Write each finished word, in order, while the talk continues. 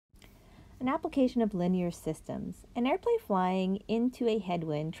An application of linear systems. An airplane flying into a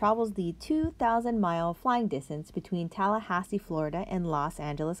headwind travels the 2,000-mile flying distance between Tallahassee, Florida and Los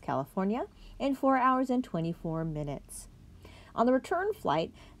Angeles, California in 4 hours and 24 minutes. On the return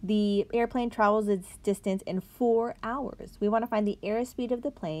flight, the airplane travels its distance in 4 hours. We want to find the airspeed of the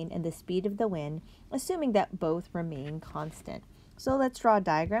plane and the speed of the wind, assuming that both remain constant. So let's draw a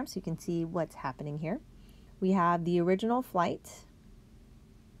diagram so you can see what's happening here. We have the original flight.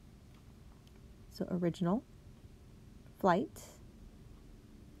 So original flight.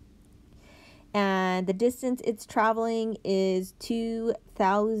 And the distance it's traveling is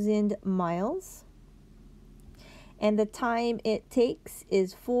 2,000 miles. And the time it takes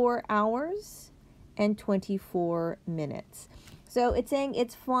is 4 hours and 24 minutes. So it's saying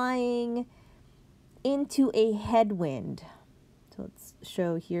it's flying into a headwind. So let's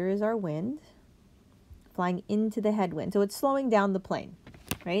show, here is our wind. Flying into the headwind. So it's slowing down the plane,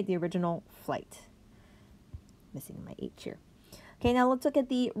 right? The original flight. Missing my H here. Okay, now let's look at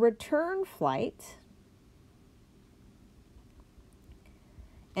the return flight.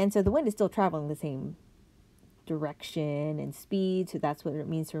 And so the wind is still traveling the same direction and speed, so that's what it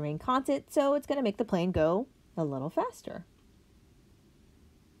means to remain constant. So it's going to make the plane go a little faster.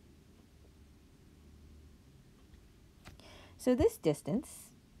 So this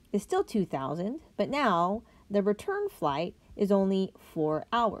distance is still 2,000, but now the return flight is only 4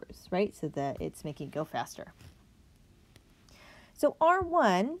 hours, right? So that it's making it go faster. So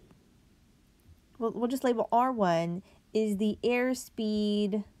R1, we'll just label R1 is the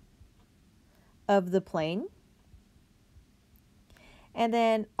airspeed of the plane. And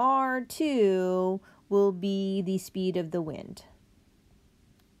then R2 will be the speed of the wind.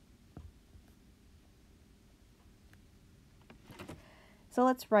 So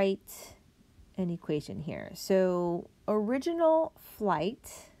let's write an equation here. So original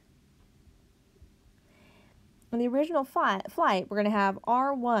flight. On the original flight, we're going to have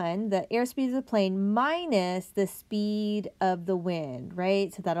R1, the airspeed of the plane, minus the speed of the wind,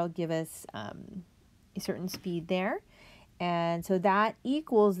 right? So that'll give us a certain speed there. And so that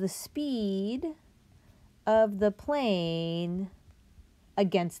equals the speed of the plane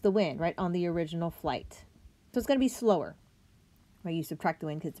against the wind, right, on the original flight. So it's going to be slower, right? You subtract the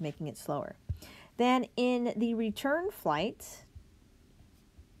wind because it's making it slower. Then in the return flight,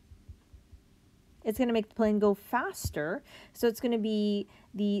 it's going to make the plane go faster. So it's going to be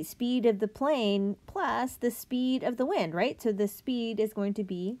the speed of the plane plus the speed of the wind, right? So the speed is going to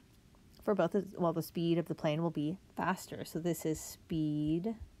be, for both, well, the speed of the plane will be faster. So this is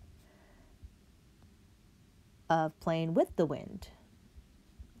speed of plane with the wind.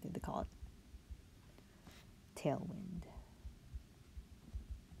 I think they call it tailwind.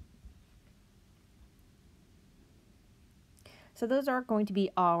 So those are going to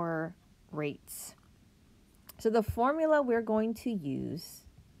be our rates. So the formula we're going to use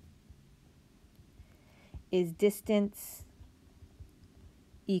is distance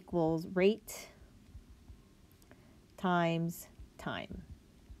equals rate times time.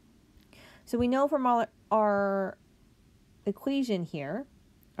 So we know from our equation here,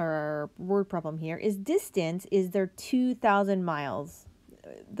 or our word problem here, is distance is their 2,000 miles.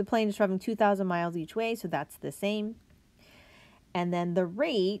 The plane is traveling 2,000 miles each way, so that's the same. And then the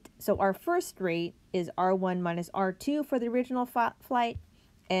rate, so our first rate is R1 minus R2 for the original flight.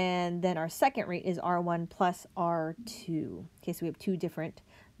 And then our second rate is R1 plus R2. Okay, so we have two different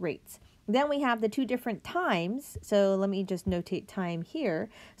rates. Then we have the two different times. So let me just notate time here.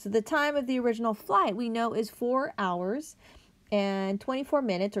 So the time of the original flight we know is 4 hours and 24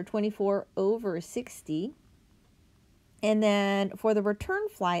 minutes, or 24 over 60. And then for the return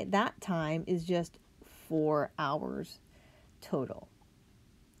flight, that time is just 4 hours total.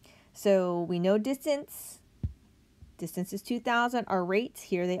 So we know distance. Distance is 2,000. Our rates,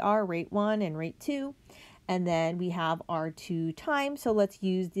 here they are, rate 1 and rate 2. And then we have our 2 times. So let's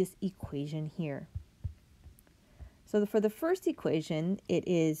use this equation here. So for the first equation, it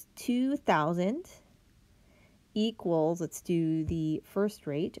is 2,000 equals, let's do the first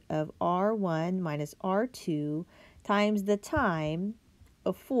rate of R1 minus R2 times the time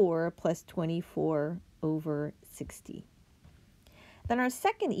of 4 plus 24 over 60. Then our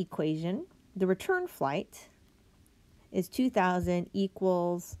second equation, the return flight, is 2,000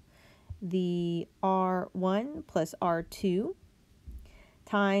 equals the R1 plus R2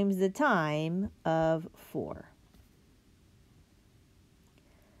 times the time of 4.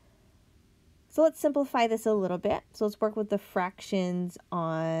 So let's simplify this a little bit. So let's work with the fractions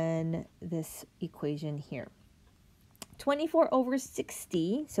on this equation here. 24 over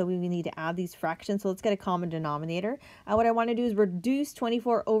 60, so we need to add these fractions, so let's get a common denominator. What I want to do is reduce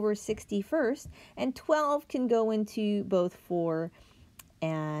 24 over 60 first, and 12 can go into both 4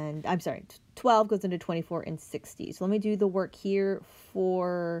 and, 12 goes into 24 and 60. So let me do the work here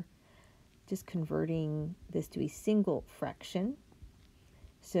for just converting this to a single fraction.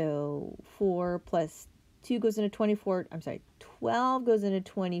 So 4 plus 2 goes into 24, 12 goes into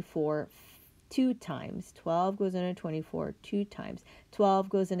 24 2 times. 12 goes into 24 2 times. 12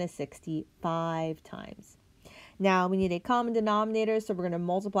 goes into 60 5 times. Now we need a common denominator, so we're going to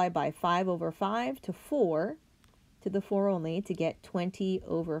multiply by 5 over 5 to 4, to the 4 only, to get 20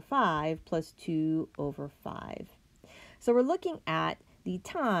 over 5 plus 2 over 5. So we're looking at the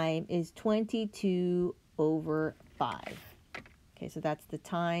time is 22 over 5. Okay, so that's the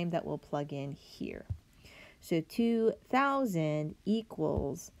time that we'll plug in here. So 2,000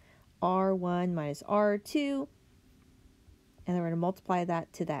 equals R1 minus R2, and then we're going to multiply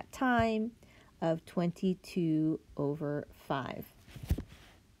that to that time of 22 over 5.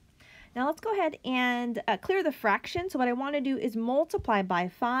 Now let's go ahead and clear the fraction. So what I want to do is multiply by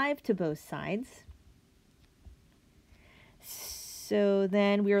 5 to both sides. So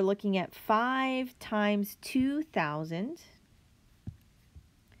then we are looking at 5 times 2,000.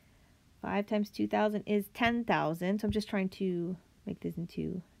 5 times 2,000 is 10,000. So I'm just trying to make this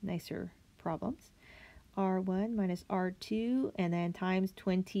into nicer problems. R1 minus R2, and then times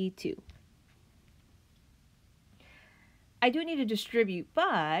 22. I do need to distribute,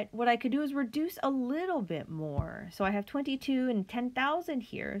 but what I could do is reduce a little bit more. So I have 22 and 10,000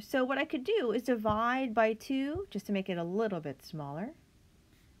 here. So what I could do is divide by 2 just to make it a little bit smaller.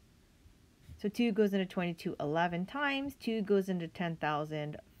 So 2 goes into 22 11 times. 2 goes into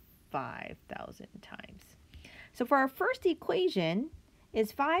 10,000 5,000 times. So for our first equation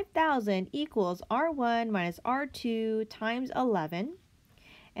is 5,000 equals R1 minus R2 times 11.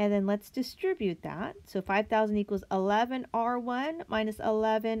 And then let's distribute that. So 5,000 equals 11 R1 minus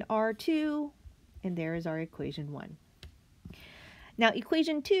 11 R2. And there is our equation 1. Now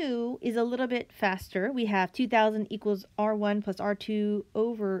equation 2 is a little bit faster. We have 2,000 equals R1 plus R2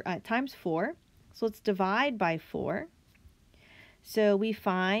 over times 4. So let's divide by 4. So we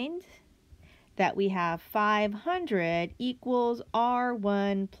find that we have 500 equals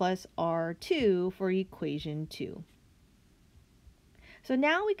R1 plus R2 for equation 2. So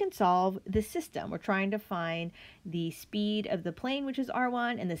now we can solve the system. We're trying to find the speed of the plane, which is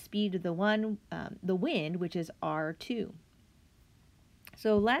R1, and the speed of the wind, which is R2.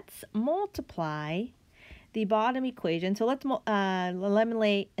 So let's multiply the bottom equation. So let's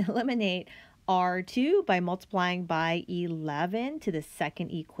eliminate R2 by multiplying by 11 to the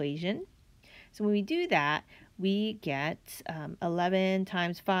second equation. So when we do that, we get 11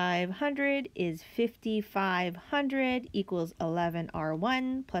 times 500 is 5,500 equals 11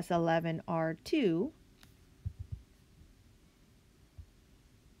 R1 plus 11 R2.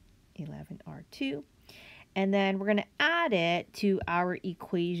 11 R2. And then we're going to add it to our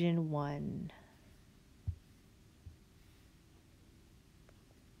equation 1.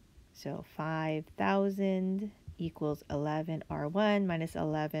 So 5,000 equals 11 R1 minus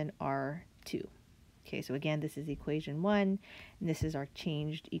 11 R2. Okay, so again, this is equation 1, and this is our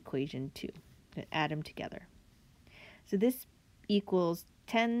changed equation 2. And add them together. So this equals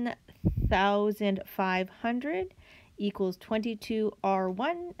 10,500 equals 22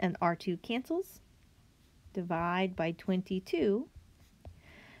 R1, and R2 cancels. Divide by 22.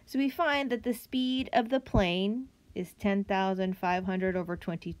 So we find that the speed of the plane is 10,500 over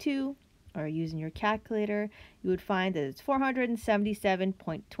 22. Or using your calculator, you would find that it's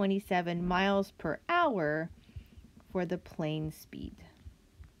 477.27 miles per hour for the plane speed.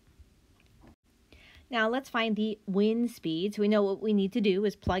 Now let's find the wind speed. So we know what we need to do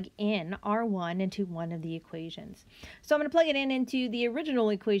is plug in R1 into one of the equations. So I'm going to plug it in into the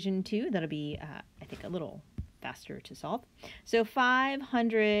original equation 2. That'll be, I think, a little faster to solve. So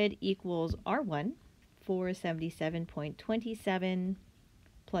 500 equals R1, 477.27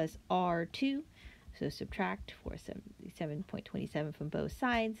 plus R2, so subtract 477.27 from both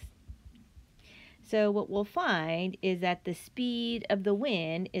sides. So what we'll find is that the speed of the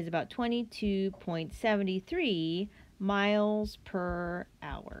wind is about 22.73 miles per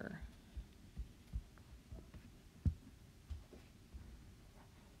hour.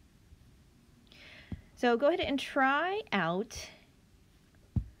 So go ahead and try out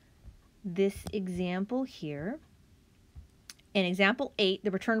this example here. In example 8,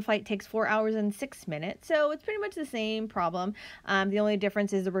 the return flight takes 4 hours and 6 minutes, so it's pretty much the same problem. The only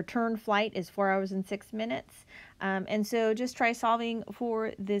difference is the return flight is 4 hours and 6 minutes. And so just try solving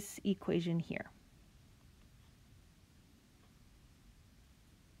for this equation here.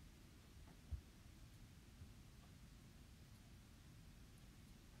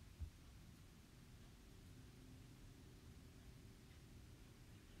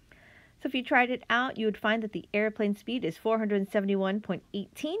 So if you tried it out, you would find that the airplane speed is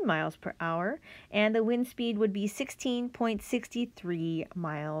 471.18 miles per hour, and the wind speed would be 16.63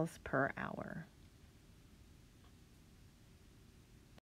 miles per hour.